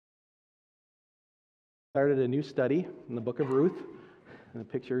Started a new study in the book of Ruth, and the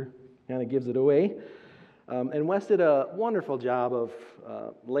picture kind of gives it away. And Wes did a wonderful job of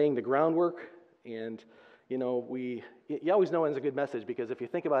laying the groundwork. And you always know when it's a good message, because if you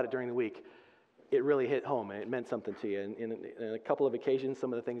think about it during the week, it really hit home and it meant something to you. And in a couple of occasions,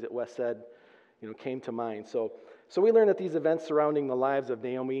 some of the things that Wes said, came to mind. So we learned that these events surrounding the lives of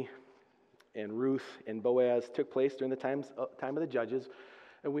Naomi and Ruth and Boaz took place during the time of the Judges.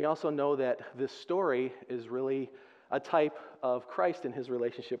 And we also know that this story is really a type of Christ and his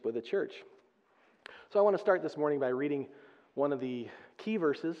relationship with the church. So I want to start this morning by reading one of the key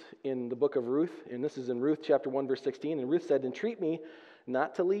verses in the book of Ruth, and this is in Ruth chapter 1, verse 16. And Ruth said, "Entreat me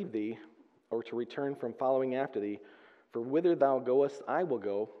not to leave thee, or to return from following after thee, for whither thou goest I will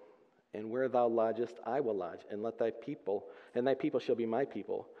go, and where thou lodgest I will lodge, and thy people shall be my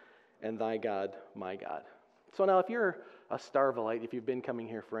people, and thy God my God." So now if you're a Starvilleite, if you've been coming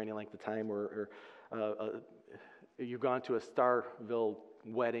here for any length of time, or you've gone to a Starville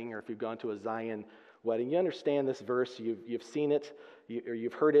wedding, or if you've gone to a Zion wedding, you understand this verse, you've seen it, or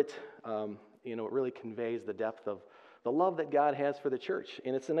you've heard it. It really conveys the depth of the love that God has for the church,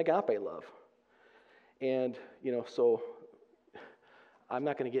 and it's an agape love. And, so I'm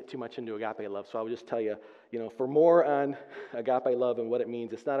not going to get too much into agape love, so I'll just tell you, for more on agape love and what it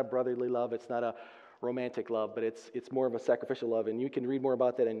means, it's not a brotherly love, it's not a romantic love, but it's more of a sacrificial love, and you can read more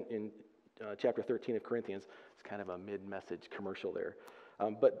about that in chapter 13 of Corinthians. It's kind of a mid-message commercial there.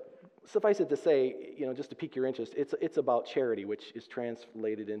 But suffice it to say, just to pique your interest, it's about charity, which is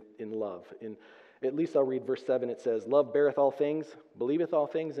translated in love. And at least I'll read verse 7. It says, "Love beareth all things, believeth all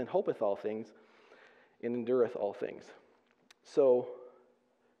things, and hopeth all things, and endureth all things." So,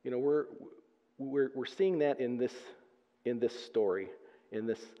 we're seeing that in this story, in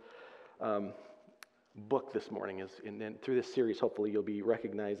this book this morning, and then through this series, hopefully you'll be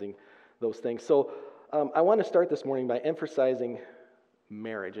recognizing those things. So I want to start this morning by emphasizing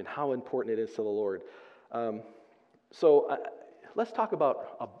marriage and how important it is to the Lord. Let's talk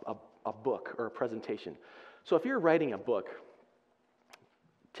about a book or a presentation. So if you're writing a book,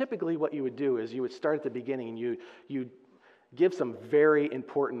 typically what you would do is you would start at the beginning and you give some very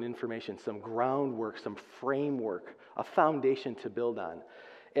important information, some groundwork, some framework, a foundation to build on.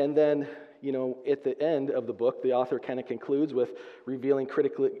 And then, at the end of the book, the author kind of concludes with revealing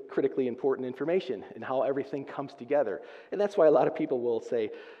critically important information and how everything comes together. And that's why a lot of people will say,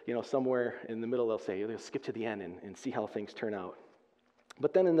 somewhere in the middle, they'll say, they'll skip to the end and see how things turn out.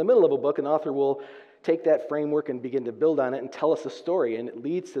 But then in the middle of a book, an author will take that framework and begin to build on it and tell us a story, and it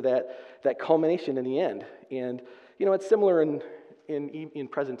leads to that culmination in the end. And, it's similar in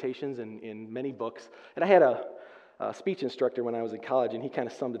presentations and in many books. And I had a speech instructor when I was in college, and he kind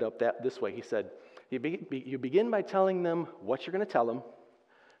of summed it up this way. He said, you begin by telling them what you're going to tell them,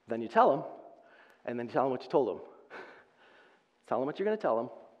 then you tell them, and then tell them what you told them. Tell them what you're going to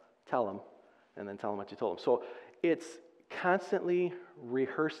tell them, and then tell them what you told them. So it's constantly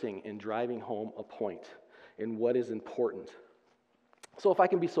rehearsing and driving home a point in what is important. So if I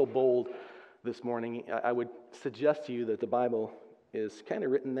can be so bold this morning, I would suggest to you that the Bible is kind of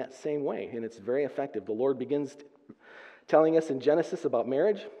written that same way, and it's very effective. The Lord begins telling us in Genesis about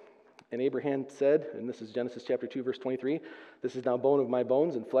marriage, and Abraham said, and this is Genesis chapter 2, verse 23, "This is now bone of my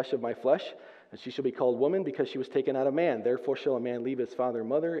bones and flesh of my flesh, and she shall be called woman because she was taken out of man. Therefore shall a man leave his father and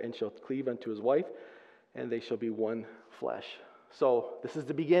mother, and shall cleave unto his wife, and they shall be one flesh." So this is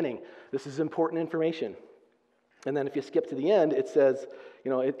the beginning. This is important information. And then if you skip to the end, it says,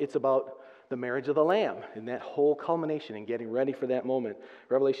 it's about the marriage of the Lamb, and that whole culmination and getting ready for that moment.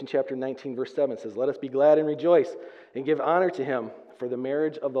 Revelation chapter 19, verse 7 says, "Let us be glad and rejoice, and give honor to him, for the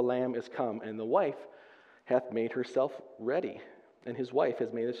marriage of the Lamb is come, and the wife hath made herself ready." And his wife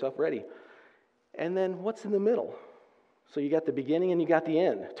has made herself ready. And then what's in the middle? So you got the beginning and you got the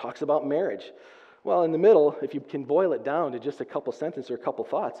end. It talks about marriage. Well, in the middle, if you can boil it down to just a couple sentences or a couple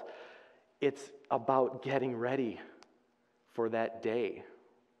thoughts, it's about getting ready for that day,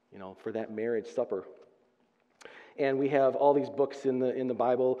 for that marriage supper. And we have all these books in the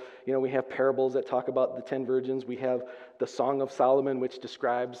Bible. We have parables that talk about the 10 virgins. We have the Song of Solomon, which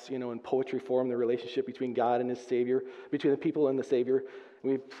describes, in poetry form, the relationship between God and his Savior, between the people and the Savior.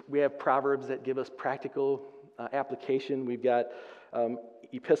 We have Proverbs that give us practical application. We've got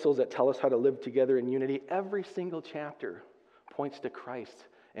epistles that tell us how to live together in unity. Every single chapter points to Christ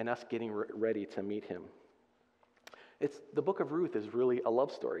and us getting ready to meet him. The book of Ruth is really a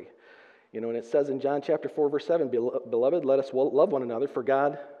love story. And it says in John chapter 4, verse 7, "Beloved, let us love one another, for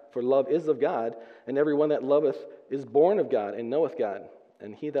love is of God, and everyone that loveth is born of God and knoweth God.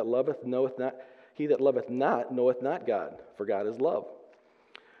 And he that loveth not knoweth not God, for God is love."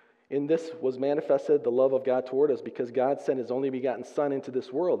 In this was manifested the love of God toward us, because God sent his only begotten Son into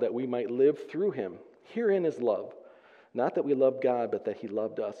this world, that we might live through him. Herein is love, not that we loved God, but that he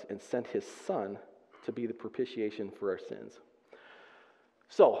loved us and sent his Son to be the propitiation for our sins.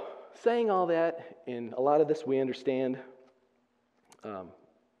 So, saying all that, in a lot of this we understand,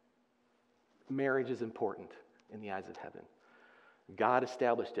 marriage is important in the eyes of heaven. God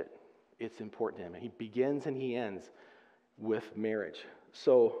established it. It's important to him. He begins and he ends with marriage.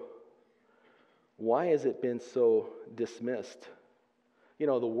 So, why has it been so dismissed?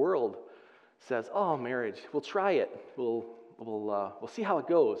 The world says, "Oh, marriage, we'll try it. We'll see how it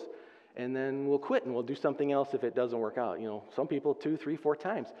goes, and then we'll quit and we'll do something else if it doesn't work out." Some people 2, 3, 4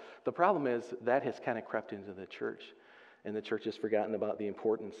 times. The problem is that has kind of crept into the church, and the church has forgotten about the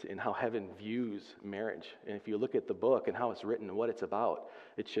importance in how heaven views marriage. And if you look at the book and how it's written and what it's about,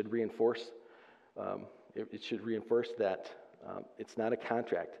 it should reinforce. That it's not a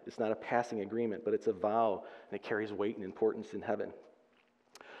contract, it's not a passing agreement, but it's a vow, and it carries weight and importance in heaven.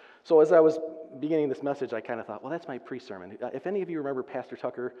 So as I was beginning this message, I kind of thought, well, that's my pre-sermon. If any of you remember Pastor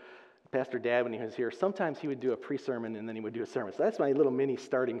Tucker, Pastor Dad, when he was here, sometimes he would do a pre-sermon and then he would do a sermon. So that's my little mini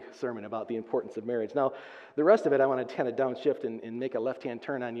starting sermon about the importance of marriage. Now, the rest of it, I want to kind of downshift and make a left-hand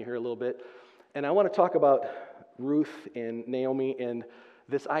turn on you here a little bit. And I want to talk about Ruth and Naomi and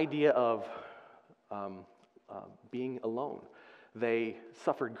this idea of being alone. They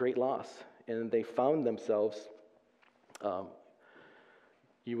suffered great loss, and they found themselves,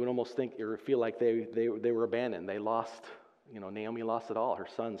 you would almost think or feel like they were abandoned. They lost, Naomi lost it all, her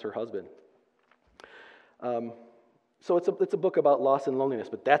sons, her husband. So it's a book about loss and loneliness,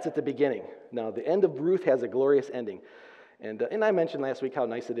 but that's at the beginning. Now, the end of Ruth has a glorious ending. And I mentioned last week how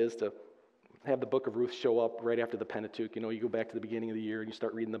nice it is to have the book of Ruth show up right after the Pentateuch. You go back to the beginning of the year and you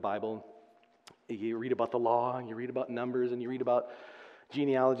start reading the Bible. You read about the law, and you read about Numbers, and you read about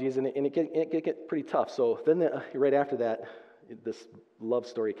genealogies, and it can get pretty tough. So then right after that, this love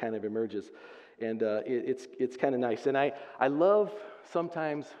story kind of emerges, and it's kind of nice. And I love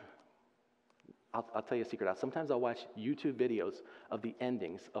sometimes, I'll tell you a secret, sometimes I'll watch YouTube videos of the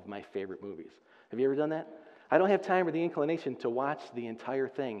endings of my favorite movies. Have you ever done that? I don't have time or the inclination to watch the entire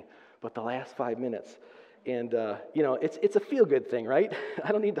thing, but the last 5 minutes. And, it's a feel-good thing, right?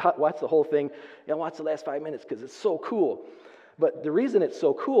 I don't need to watch the whole thing. I watch the last 5 minutes because it's so cool. But the reason it's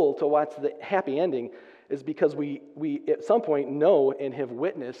so cool to watch the happy ending is because we at some point know and have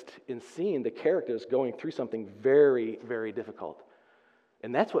witnessed and seen the characters going through something very, very difficult.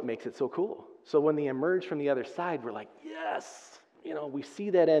 And that's what makes it so cool. So when they emerge from the other side, we're like, yes! We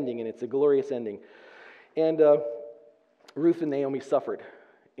see that ending, and it's a glorious ending. And Ruth and Naomi suffered.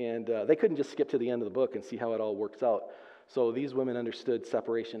 And they couldn't just skip to the end of the book and see how it all works out. So these women understood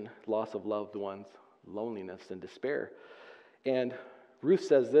separation, loss of loved ones, loneliness, and despair. And Ruth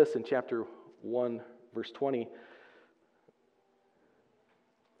says this in chapter 1, verse 20.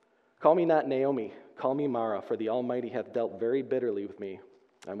 "Call me not Naomi, call me Mara, for the Almighty hath dealt very bitterly with me.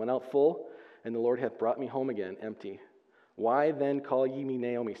 I went out full, and the Lord hath brought me home again empty. Why then call ye me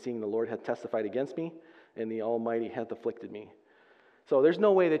Naomi, seeing the Lord hath testified against me, and the Almighty hath afflicted me?" So there's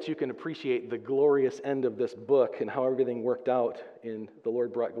no way that you can appreciate the glorious end of this book and how everything worked out and the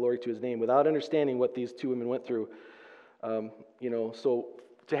Lord brought glory to his name without understanding what these two women went through. So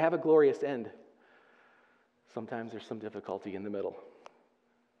to have a glorious end, sometimes there's some difficulty in the middle.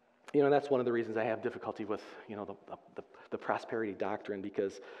 That's one of the reasons I have difficulty with, the prosperity doctrine,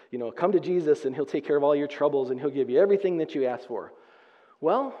 because, come to Jesus and he'll take care of all your troubles and he'll give you everything that you ask for.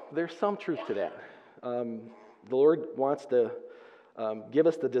 Well, there's some truth to that. The Lord wants to give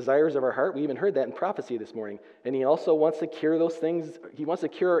us the desires of our heart. We even heard that in prophecy this morning. And he also wants to cure those things. He wants to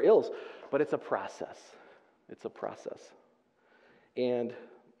cure our ills. But it's a process. It's a process. And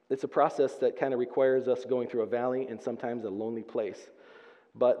it's a process that kind of requires us going through a valley and sometimes a lonely place.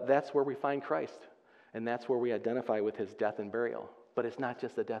 But that's where we find Christ. And that's where we identify with his death and burial. But it's not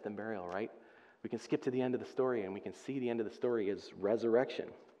just the death and burial, right? We can skip to the end of the story and we can see the end of the story is resurrection.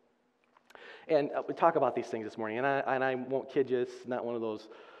 And we talk about these things this morning, and I won't kid you, it's not one of those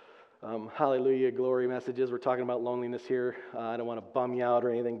hallelujah, glory messages. We're talking about loneliness here. I don't want to bum you out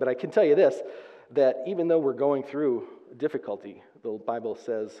or anything, but I can tell you this, that even though we're going through difficulty, the Bible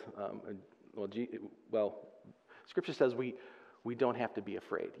says, Scripture says we don't have to be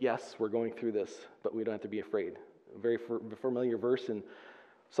afraid. Yes, we're going through this, but we don't have to be afraid. A very familiar verse in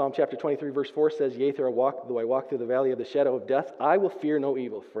Psalm chapter 23, verse 4 says, "Yea, though I walk through the valley of the shadow of death, I will fear no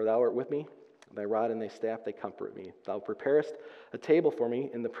evil, for thou art with me. Thy rod and thy staff, they comfort me. Thou preparest a table for me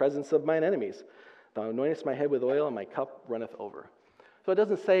in the presence of mine enemies. Thou anointest my head with oil, and my cup runneth over." So it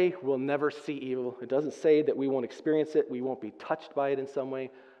doesn't say we'll never see evil. It doesn't say that we won't experience it, we won't be touched by it in some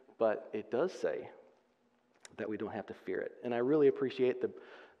way, but it does say that we don't have to fear it. And I really appreciate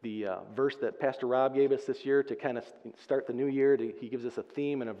the verse that Pastor Rob gave us this year to kind of start the new year. He gives us a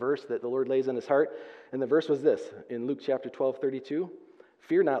theme and a verse that the Lord lays on his heart. And the verse was this, in Luke chapter 12:32,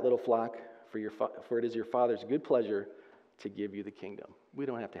 "Fear not, little flock, for it is your Father's good pleasure to give you the kingdom." We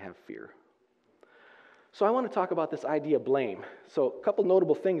don't have to have fear. So I want to talk about this idea of blame. So a couple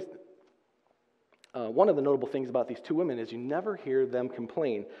notable things. One of the notable things about these two women is you never hear them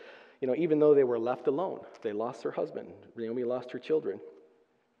complain. Even though they were left alone, they lost their husband. Naomi lost her children.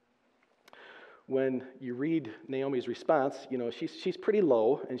 When you read Naomi's response, she's pretty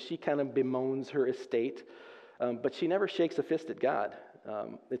low, and she kind of bemoans her estate, but she never shakes a fist at God.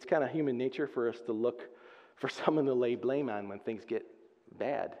 It's kind of human nature for us to look for someone to lay blame on when things get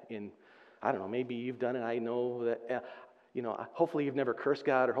bad. And I don't know, maybe you've done it. I know that, hopefully you've never cursed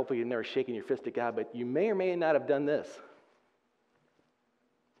God, or hopefully you've never shaken your fist at God, but you may or may not have done this.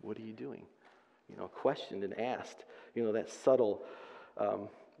 What are you doing? Questioned and asked. That subtle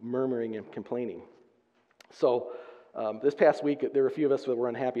murmuring and complaining. So this past week, there were a few of us that were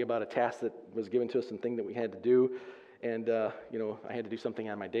unhappy about a task that was given to us, something that we had to do. And, I had to do something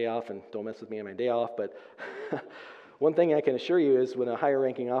on my day off, and don't mess with me on my day off. But one thing I can assure you is when a higher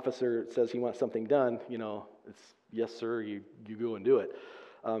ranking officer says he wants something done, it's yes, sir, you go and do it.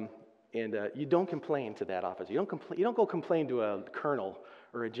 And you don't complain to that officer. You don't go complain to a colonel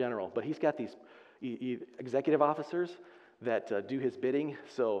or a general, but he's got these executive officers that do his bidding.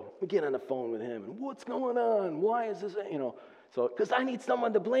 So we get on the phone with him, and what's going on? Why is this? So because I need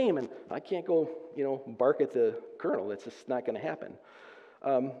someone to blame, and I can't go, bark at the colonel. That's just not going to happen.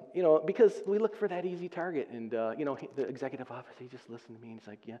 Because we look for that easy target, and the executive officer, he just listened to me, and he's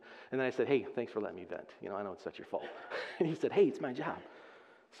like, yeah. And then I said, hey, thanks for letting me vent. I know it's not your fault. And he said, hey, it's my job.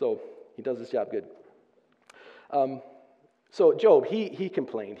 So he does his job good. So Job, he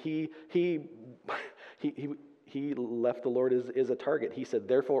complained. He left the Lord as a target. He said,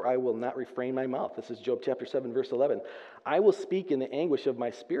 therefore I will not refrain my mouth. This is Job chapter 7, verse 11. I will speak in the anguish of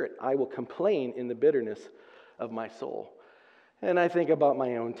my spirit. I will complain in the bitterness of my soul. And I think about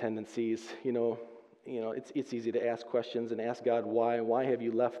my own tendencies. It's easy to ask questions and ask God, why? Why have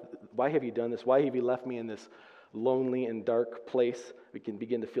you done this? Why have you left me in this lonely and dark place? We can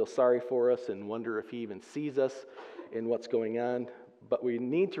begin to feel sorry for us and wonder if he even sees us in what's going on. But we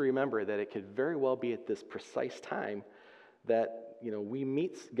need to remember that it could very well be at this precise time that, we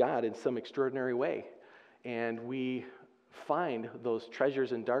meet God in some extraordinary way. And we find those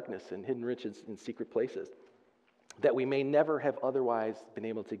treasures in darkness and hidden riches in secret places that we may never have otherwise been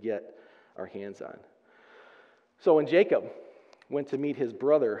able to get our hands on. So when Jacob went to meet his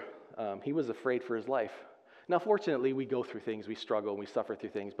brother, he was afraid for his life. Now, fortunately, we go through things, we struggle, and we suffer through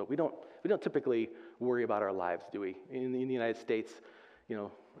things, but we don't typically worry about our lives, do we? In the United States,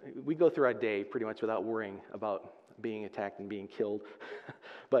 we go through our day pretty much without worrying about being attacked and being killed.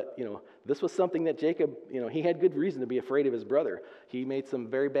 But, this was something that Jacob, he had good reason to be afraid of his brother. He made some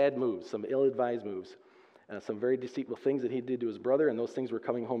very bad moves, some ill-advised moves, some very deceitful things that he did to his brother, and those things were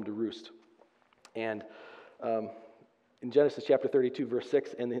coming home to roost. And in Genesis chapter 32, verse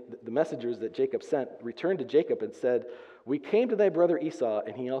 6, and the messengers that Jacob sent returned to Jacob and said, we came to thy brother Esau,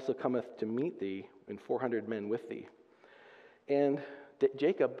 and he also cometh to meet thee, and 400 men with thee. And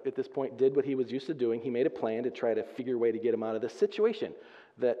Jacob, at this point, did what he was used to doing. He made a plan to try to figure a way to get him out of this situation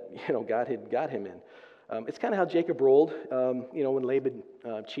that, God had got him in. It's kind of how Jacob rolled. When Laban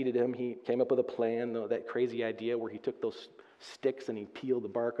cheated him, he came up with a plan, that crazy idea where he took those sticks and he peeled the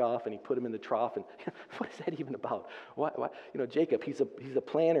bark off and he put them in the trough. And what is that even about? Why? Jacob, he's a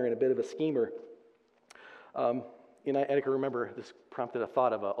planner and a bit of a schemer. I can remember this prompted a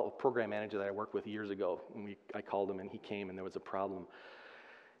thought of a program manager that I worked with years ago. And I called him and he came and there was a problem.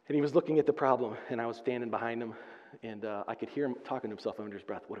 And he was looking at the problem and I was standing behind him and I could hear him talking to himself under his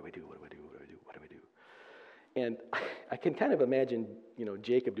breath. What do I do? What do I do? What do I do? What do I do? And I can kind of imagine,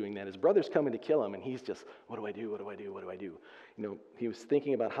 Jacob doing that. His brother's coming to kill him, and he's just, what do I do? What do I do? What do I do? He was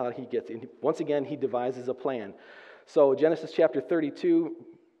thinking about how he gets in. Once again, he devises a plan. So Genesis chapter 32,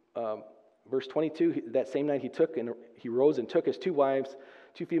 verse 22, that same night he rose and took his 2 wives,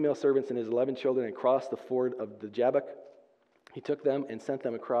 2 female servants, and his 11 children, and crossed the ford of the Jabbok. He took them and sent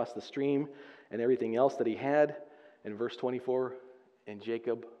them across the stream and everything else that he had. And verse 24, and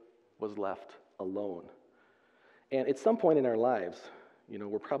Jacob was left alone. And at some point in our lives,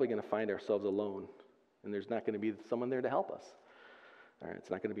 we're probably going to find ourselves alone, and there's not going to be someone there to help us. All right, it's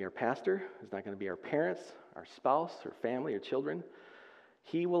not going to be our pastor. It's not going to be our parents, our spouse, our family, or children.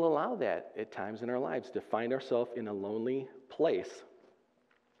 He will allow that at times in our lives to find ourselves in a lonely place,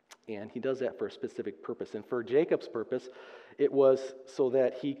 and he does that for a specific purpose. And for Jacob's purpose, it was so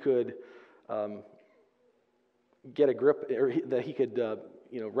that he could get a grip, or that he could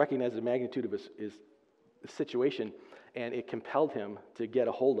recognize the magnitude of his situation, and it compelled him to get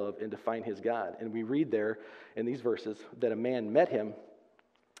a hold of and to find his God. And we read there in these verses that a man met him,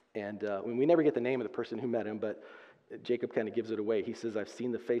 and we never get the name of the person who met him, but Jacob kind of gives it away. He says, I've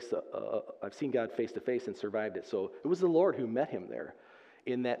seen God face to face and survived it. So it was the Lord who met him there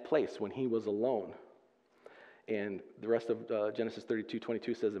in that place when he was alone. And the rest of Genesis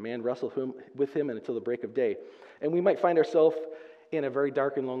 32:22 says, the man wrestled with him until the break of day. And we might find ourselves in a very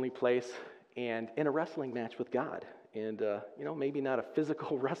dark and lonely place and in a wrestling match with God. And, maybe not a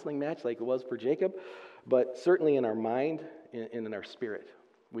physical wrestling match like it was for Jacob, but certainly in our mind and in our spirit,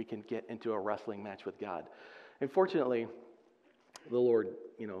 we can get into a wrestling match with God. And fortunately, the Lord,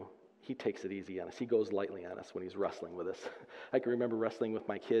 he takes it easy on us. He goes lightly on us when he's wrestling with us. I can remember wrestling with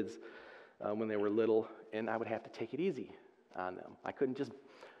my kids when they were little, and I would have to take it easy on them. I couldn't just,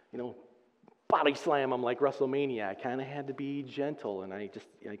 body slam them like WrestleMania. I kind of had to be gentle, and I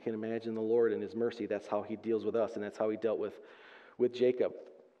can imagine the Lord and his mercy. That's how he deals with us, and that's how he dealt with Jacob.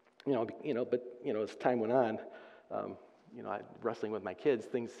 But as time went on, wrestling with my kids,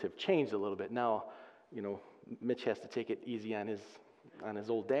 things have changed a little bit. Now, Mitch has to take it easy on his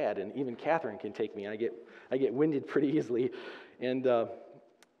old dad, and even Catherine can take me. I get winded pretty easily, and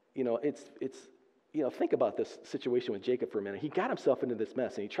think about this situation with Jacob for a minute. He got himself into this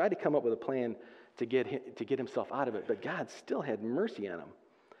mess, and he tried to come up with a plan to get himself out of it, but God still had mercy on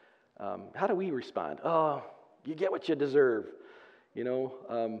him. How do we respond? Oh, you get what you deserve,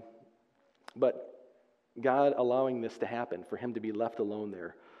 but God allowing this to happen, for him to be left alone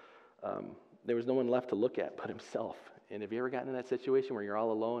there, there was no one left to look at but himself. And have you ever gotten in that situation where you're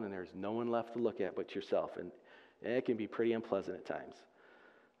all alone and there's no one left to look at but yourself? And it can be pretty unpleasant at times.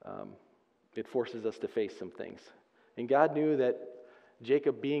 It forces us to face some things. And God knew that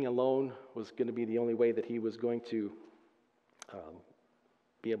Jacob being alone was going to be the only way that he was going to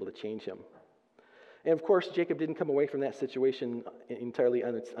be able to change him. And of course, Jacob didn't come away from that situation entirely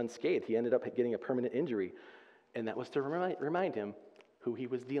unscathed. He ended up getting a permanent injury, and that was to remind him who he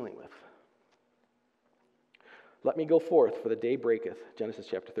was dealing with. Let me go forth, for the day breaketh, Genesis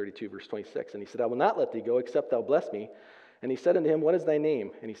chapter 32, verse 26. And he said, I will not let thee go, except thou bless me. And he said unto him, what is thy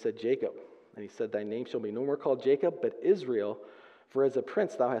name? And he said, Jacob. And he said, thy name shall be no more called Jacob, but Israel, for as a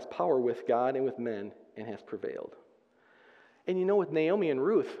prince thou hast power with God and with men, and hast prevailed. And with Naomi and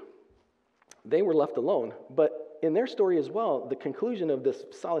Ruth, they were left alone. But in their story as well, the conclusion of this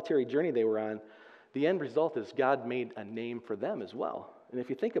solitary journey they were on, the end result is God made a name for them as well. And if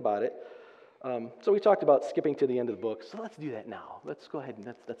you think about it, so we talked about skipping to the end of the book, so let's do that now. Let's go ahead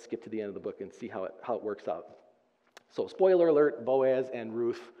and let's skip to the end of the book and see how it works out. So spoiler alert, Boaz and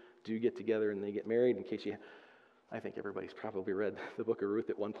Ruth do get together and they get married. I think everybody's probably read the book of Ruth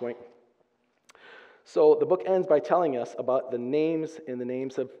at one point. So the book ends by telling us about the names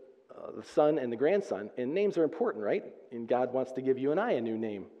of the son and the grandson. And names are important, right? And God wants to give you and I a new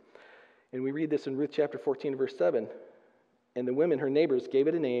name. And we read this in Ruth chapter 14, verse 7. And the women, her neighbors, gave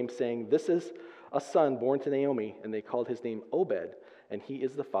it a name, saying, this is a son born to Naomi. And they called his name Obed, and he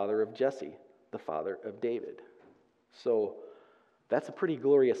is the father of Jesse, the father of David. So that's a pretty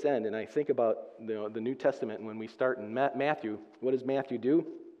glorious end. And I think about the New Testament, when we start in Matthew, what does Matthew do?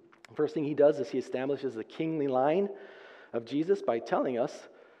 First thing he does is he establishes the kingly line of Jesus by telling us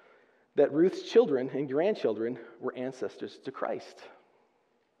that Ruth's children and grandchildren were ancestors to Christ.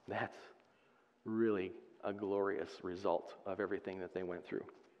 That's really a glorious result of everything that they went through.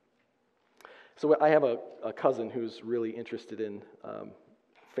 So I have a cousin who's really interested in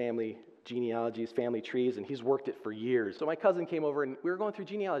family genealogies, family trees, and he's worked it for years. So my cousin came over and we were going through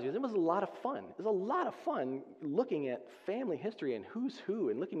genealogies. It was a lot of fun. It was a lot of fun looking at family history and who's who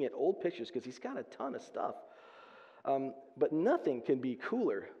and looking at old pictures because he's got a ton of stuff. But nothing can be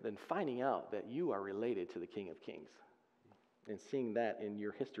cooler than finding out that you are related to the King of Kings and seeing that in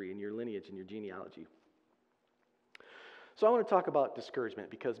your history, in your lineage, in your genealogy. So I want to talk about discouragement,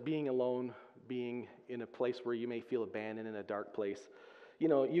 because being alone, being in a place where you may feel abandoned, in a dark place,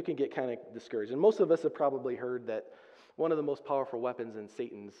 you can get kind of discouraged. And most of us have probably heard that one of the most powerful weapons in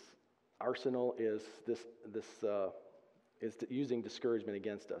Satan's arsenal is using discouragement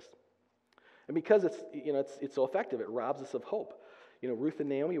against us. And because it's so effective, it robs us of hope. Ruth and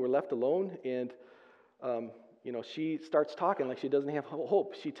Naomi were left alone, and she starts talking like she doesn't have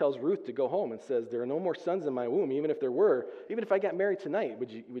hope. She tells Ruth to go home and says, there are no more sons in my womb. Even if there were, even if I got married tonight,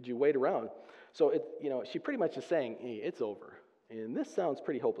 would you wait around? So she pretty much is saying, hey, it's over. And this sounds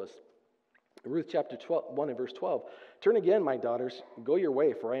pretty hopeless. Ruth chapter 1 and verse 12, turn again, my daughters, go your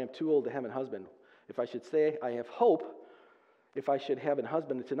way, for I am too old to have a husband. If I should say I have hope, If I should have a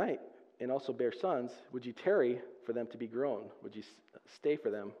husband tonight and also bear sons, would you tarry for them to be grown? Would you stay for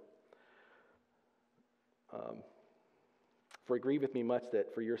them? For it grieveth me much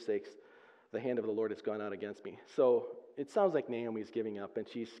that for your sakes the hand of the Lord has gone out against me. So it sounds like Naomi's giving up, and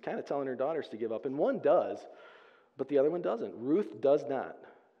she's kind of telling her daughters to give up. And one does, but the other one doesn't. Ruth does not.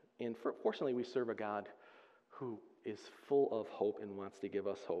 And fortunately, we serve a God who is full of hope and wants to give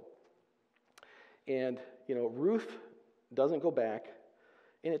us hope. And, Ruth doesn't go back,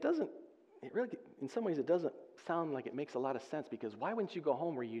 and it really, in some ways, it doesn't sound like it makes a lot of sense, because why wouldn't you go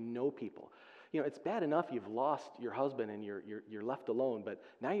home where you know people? It's bad enough you've lost your husband and you're left alone, but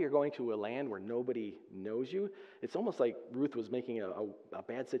now you're going to a land where nobody knows you. It's almost like Ruth was making a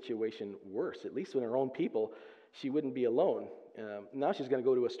bad situation worse. At least with her own people, she wouldn't be alone. Now she's going to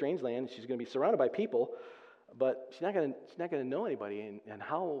go to a strange land. She's going to be surrounded by people, but she's not going to know anybody, and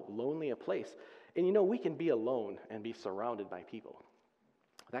how lonely a place. And we can be alone and be surrounded by people.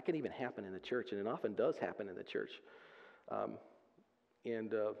 That can even happen in the church, and it often does happen in the church.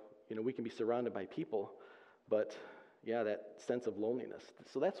 We can be surrounded by people, but that sense of loneliness.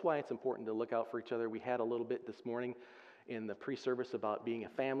 So that's why it's important to look out for each other. We had a little bit this morning in the pre-service about being a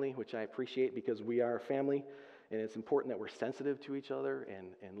family, which I appreciate, because we are a family, and it's important that we're sensitive to each other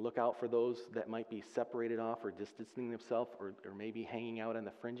and look out for those that might be separated off or distancing themselves or maybe hanging out on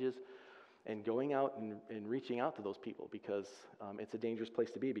the fringes, and going out and reaching out to those people, because it's a dangerous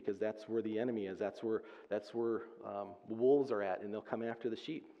place to be, because that's where the enemy is. That's where wolves are at, and they'll come after the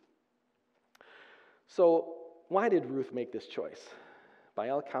sheep. So why did Ruth make this choice? By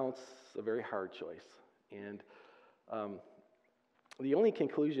all accounts, a very hard choice. And the only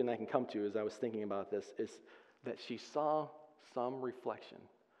conclusion I can come to as I was thinking about this is that she saw some reflection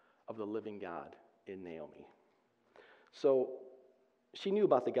of the living God in Naomi. So she knew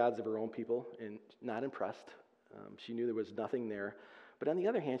about the gods of her own people and not impressed. She knew there was nothing there. But on the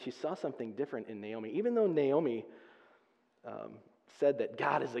other hand, she saw something different in Naomi. Even though Naomi said that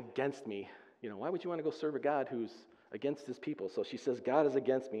God is against me, why would you want to go serve a God who's against his people? So she says, God is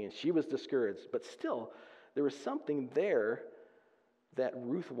against me, and she was discouraged. But still, there was something there that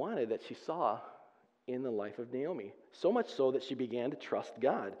Ruth wanted, that she saw in the life of Naomi. So much so that she began to trust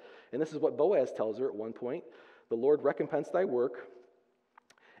God. And this is what Boaz tells her at one point: the Lord recompense thy work,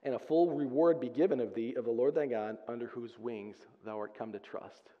 and a full reward be given of thee, of the Lord thy God, under whose wings thou art come to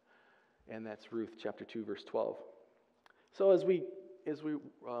trust. And that's Ruth chapter 2, verse 12. So as we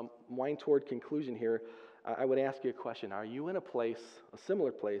wind toward conclusion here, I would ask you a question. Are you in a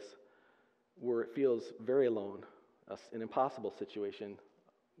similar place, where it feels very alone, an impossible situation,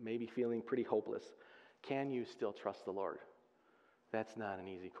 maybe feeling pretty hopeless? Can you still trust the Lord? That's not an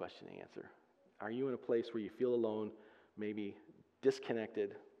easy question to answer. Are you in a place where you feel alone, maybe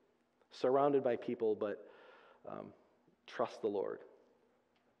disconnected, surrounded by people, but trust the Lord?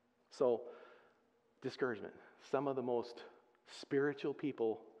 So, discouragement. Some of the most spiritual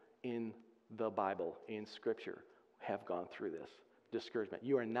people in the Bible, in Scripture, have gone through this. Discouragement.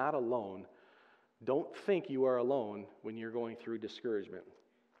 You are not alone. Don't think you are alone when you're going through discouragement.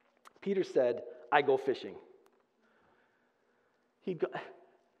 Peter said, I go fishing.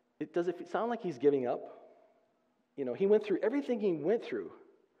 Does it sound like he's giving up? He went through everything he went through,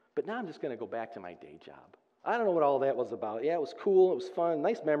 but now I'm just going to go back to my day job. I don't know what all that was about. Yeah, it was cool. It was fun.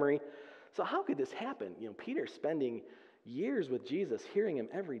 Nice memory. So how could this happen? Peter, spending years with Jesus, hearing him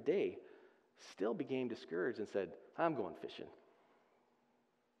every day, still became discouraged and said, I'm going fishing.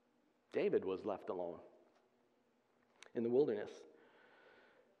 David was left alone in the wilderness.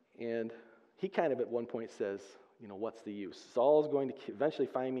 And he kind of at one point says, what's the use? Saul's going to eventually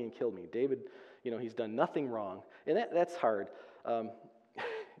find me and kill me. David, he's done nothing wrong. And that's hard.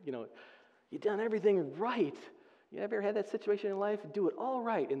 You've done everything right. You ever had that situation in life? Do it all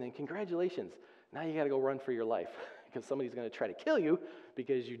right, and then congratulations. Now you got to go run for your life, because somebody's going to try to kill you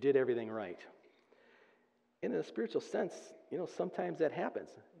because you did everything right. And in a spiritual sense, sometimes that happens.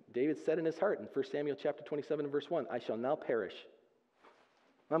 David said in his heart in 1 Samuel chapter 27 and verse 1, I shall now perish.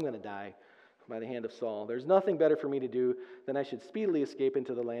 I'm going to die by the hand of Saul. There's nothing better for me to do than I should speedily escape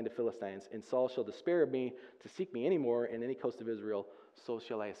into the land of Philistines, and Saul shall despair of me to seek me any more in any coast of Israel, so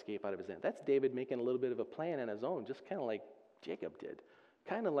shall I escape out of his hand. That's David making a little bit of a plan on his own, just kind of like Jacob did.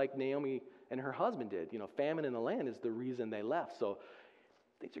 Kind of like Naomi and her husband did. Famine in the land is the reason they left. So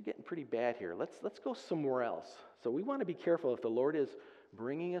things are getting pretty bad here. Let's go somewhere else. So we want to be careful. If the Lord is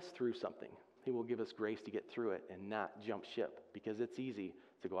bringing us through something, he will give us grace to get through it and not jump ship, because it's easy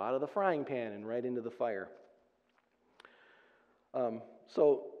to go out of the frying pan and right into the fire.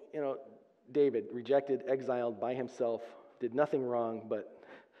 David, rejected, exiled by himself, did nothing wrong, but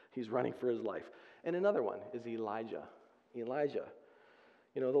he's running for his life. And another one is Elijah. Elijah.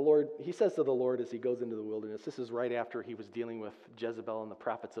 The Lord, he says to the Lord as he goes into the wilderness, this is right after he was dealing with Jezebel and the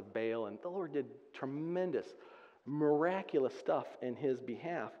prophets of Baal, and the Lord did tremendous, miraculous stuff in his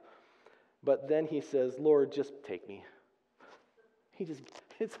behalf. But then he says, Lord, just take me. He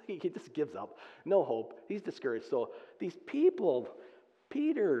just gives up. No hope. He's discouraged. So these people,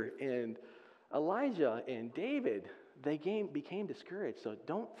 Peter and Elijah and David, they became discouraged. So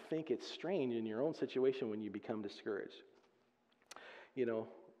don't think it's strange in your own situation when you become discouraged.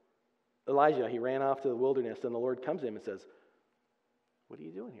 Elijah, he ran off to the wilderness, and the Lord comes to him and says, what are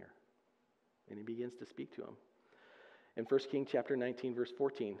you doing here? And he begins to speak to him. In 1 Kings chapter 19, verse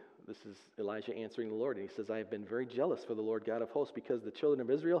 14, this is Elijah answering the Lord, and he says, I have been very jealous for the Lord God of hosts, because the children of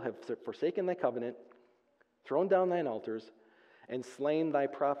Israel have forsaken thy covenant, thrown down thine altars, and slain thy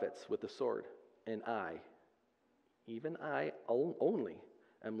prophets with the sword. And I, even I only,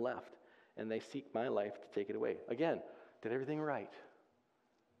 am left, and they seek my life to take it away. Again, did everything right.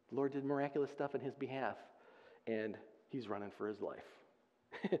 The Lord did miraculous stuff in his behalf, and he's running for his life.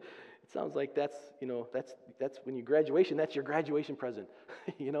 It sounds like that's when you graduation, that's your graduation present.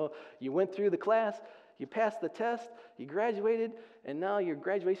 You went through the class, you passed the test, you graduated, and now your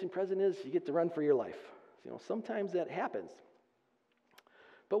graduation present is you get to run for your life. Sometimes that happens.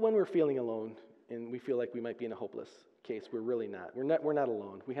 But when we're feeling alone and we feel like we might be in a hopeless case, we're really not. We're not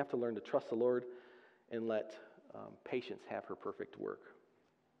alone. We have to learn to trust the Lord and let patience have her perfect work.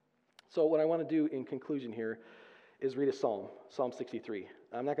 So what I want to do in conclusion here is read a psalm, Psalm 63.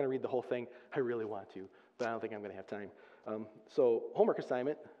 I'm not going to read the whole thing. I really want to, but I don't think I'm going to have time. So homework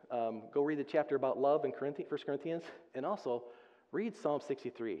assignment, go read the chapter about love in 1 Corinthians, and also read Psalm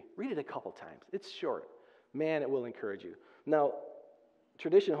 63. Read it a couple times. It's short. Man, it will encourage you. Now,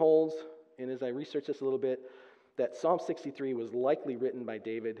 tradition holds, and as I researched this a little bit, that Psalm 63 was likely written by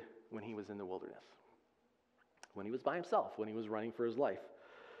David when he was in the wilderness, when he was by himself, when he was running for his life.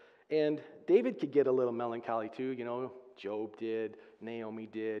 And David could get a little melancholy too, Job did, Naomi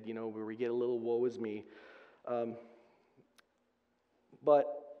did, where we get a little woe is me. But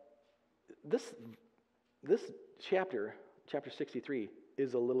this chapter 63,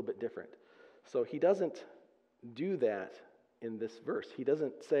 is a little bit different. So he doesn't do that in this verse. He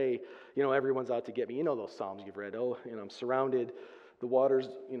doesn't say, everyone's out to get me. Those Psalms you've read. Oh, I'm surrounded. The water's,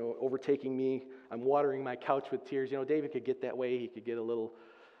 overtaking me. I'm watering my couch with tears. David could get that way. He could get a little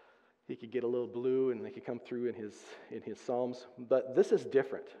blue, and they could come through in his Psalms. But this is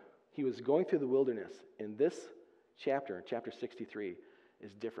different. He was going through the wilderness, and this chapter 63,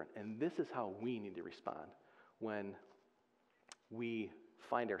 is different. And this is how we need to respond when we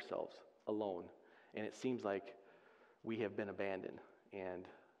find ourselves alone, and it seems like we have been abandoned. And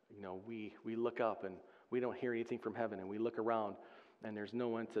we look up and we don't hear anything from heaven, and we look around and there's no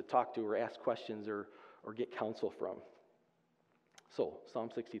one to talk to or ask questions or get counsel from. So, Psalm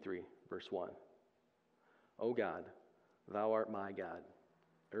 63, verse 1. O God, thou art my God.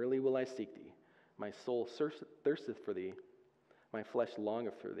 Early will I seek thee. My soul thirsteth for thee. My flesh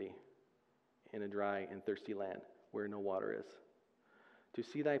longeth for thee in a dry and thirsty land where no water is. To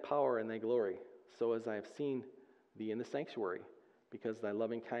see thy power and thy glory, so as I have seen thee in the sanctuary, because thy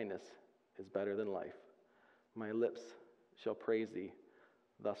loving kindness is better than life. My lips shall praise thee.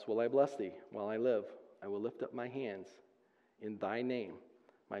 Thus will I bless thee while I live. I will lift up my hands in thy name.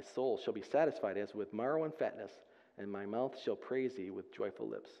 My soul shall be satisfied as with marrow and fatness, and my mouth shall praise thee with joyful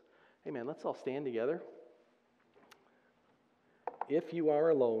lips. Amen. Let's all stand together. If you are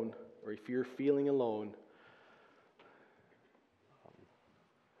alone, or if you're feeling alone,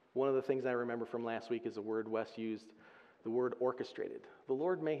 one of the things I remember from last week is a word Wes used, the word orchestrated. The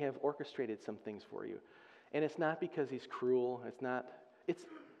Lord may have orchestrated some things for you. And it's not because he's cruel.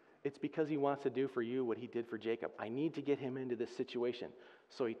 It's because he wants to do for you what he did for Jacob. I need to get him into this situation.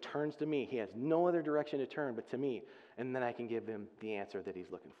 So he turns to me. He has no other direction to turn but to me. And then I can give him the answer that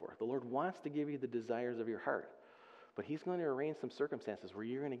he's looking for. The Lord wants to give you the desires of your heart. But he's going to arrange some circumstances where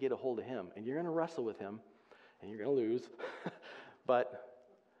you're going to get a hold of him. And you're going to wrestle with him. And you're going to lose. But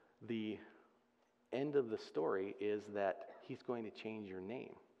the end of the story is that he's going to change your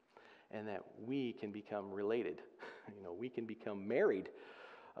name. And that we can become related. We can become married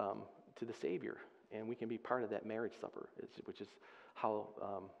to the Savior, and we can be part of that marriage supper, which is how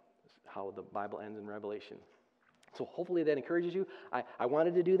the Bible ends in Revelation. So hopefully that encourages you. I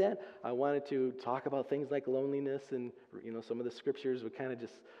wanted to do that. I wanted to talk about things like loneliness, and some of the scriptures would kind of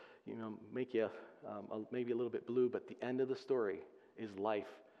just make you maybe a little bit blue. But the end of the story is life,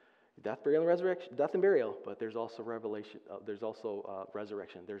 death, burial, and resurrection. Death and burial, but there's also revelation. There's also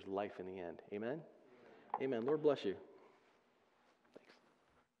resurrection. There's life in the end. Amen. Amen. Lord bless you.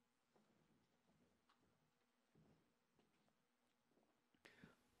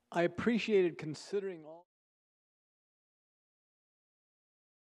 I appreciated considering all